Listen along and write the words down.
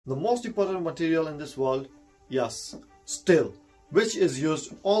The most important material in this world, yes, steel, which is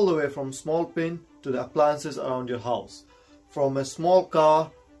used all the way from small pin to the appliances around your house, from a small car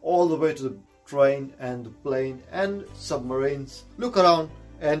all the way to the train and the plane and submarines. Look around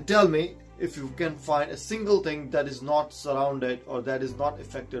and tell me if you can find a single thing that is not surrounded or that is not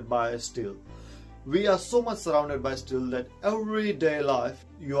affected by steel. We are so much surrounded by steel that everyday life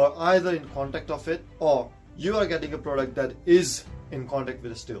you are either in contact of it or you are getting a product that is in contact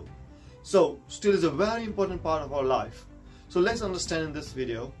with steel. So steel is a very important part of our life. So let's understand in this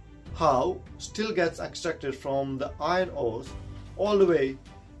video how steel gets extracted from the iron ores all the way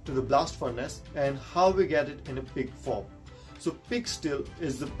to the blast furnace and how we get it in a pig form. So pig steel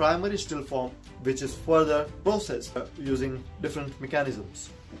is the primary steel form which is further processed using different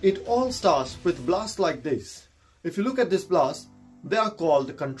mechanisms. It all starts with blasts like this. If you look at this blast, they are called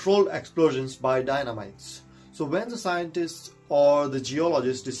the controlled explosions by dynamites. So when the scientists or the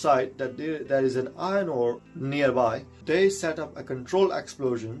geologists decide that there is an iron ore nearby, they set up a controlled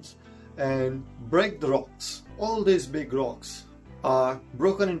explosions and break the rocks. All these big rocks are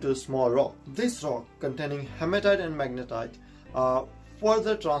broken into a small rock. This rock containing hematite and magnetite are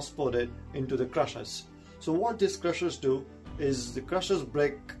further transported into the crushers. So what these crushers do is the crushers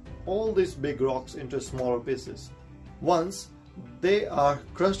break all these big rocks into smaller pieces. Once they are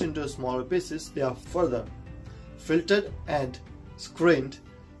crushed into smaller pieces, they are further filtered and screened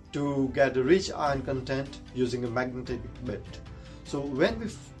to get a rich iron content using a magnetic bit. So when we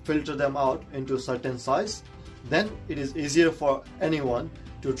filter them out into a certain size, then it is easier for anyone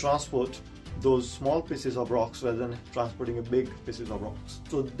to transport those small pieces of rocks rather than transporting a big pieces of rocks.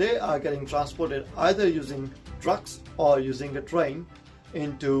 So they are getting transported either using trucks or using a train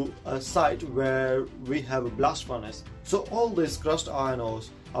into a site where we have a blast furnace. So all these crushed iron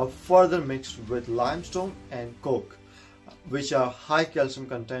ores are further mixed with limestone and coke, which are high calcium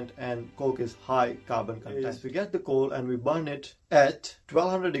content, and coke is high carbon content. Yes, we get the coal and we burn it at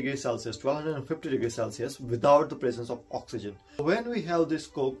 1200 degrees Celsius, 1250 degrees Celsius without the presence of oxygen. When we have this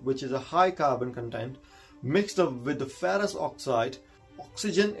coke, which is a high carbon content, mixed up with the ferrous oxide,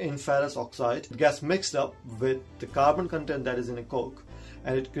 oxygen in ferrous oxide gets mixed up with the carbon content that is in a coke,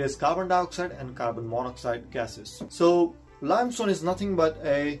 and it creates carbon dioxide and carbon monoxide gases. So limestone is nothing but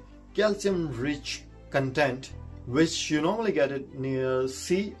a calcium rich content which you normally get it near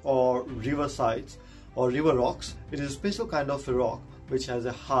sea or river sites or river rocks. It is a special kind of a rock which has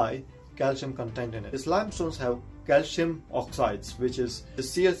a high calcium content in it. These limestones have calcium oxides, which is the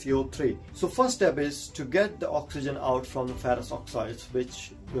CaCO3. So first step is to get the oxygen out from the ferrous oxides,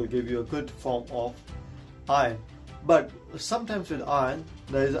 which will give you a good form of iron. But sometimes with iron,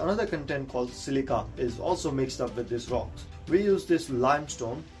 there is another content called silica is also mixed up with these rocks. We use this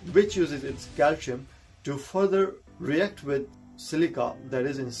limestone, which uses its calcium to further react with silica that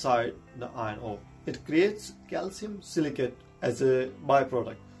is inside the iron ore. It creates calcium silicate as a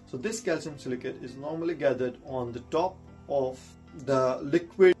byproduct. So this calcium silicate is normally gathered on the top of the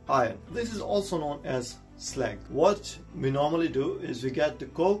liquid iron. This is also known as slag. What we normally do is we get the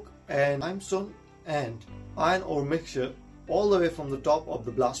coke and limestone and iron ore mixture all the way from the top of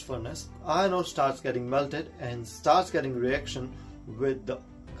the blast furnace. Iron ore starts getting melted and starts getting reaction with the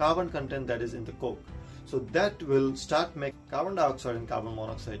carbon content that is in the coke. So that will start making carbon dioxide and carbon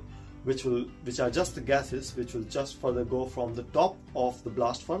monoxide, which are just the gases which will just further go from the top of the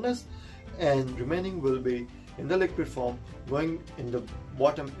blast furnace, and remaining will be in the liquid form going in the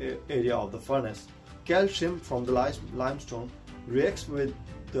bottom area of the furnace. Calcium from the limestone reacts with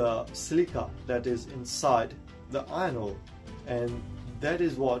the silica that is inside the iron ore, and that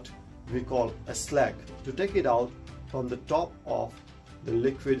is what we call a slag, to take it out from the top of the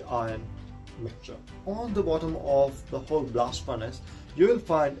liquid iron mixture. On the bottom of the whole blast furnace, you will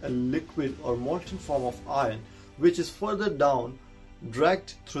find a liquid or molten form of iron which is further down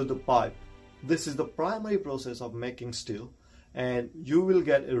dragged through the pipe. This is the primary process of making steel, and you will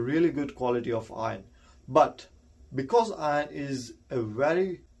get a really good quality of iron. But because iron is a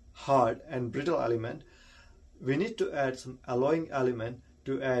very hard and brittle element, we need to add some alloying element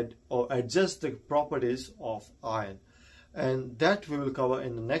to add or adjust the properties of iron, and that we will cover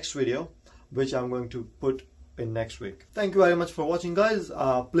in the next video, which I'm going to put in next week. Thank you very much for watching, guys.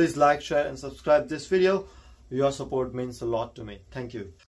 Please like, share and subscribe this video. Your support means a lot to me. Thank you.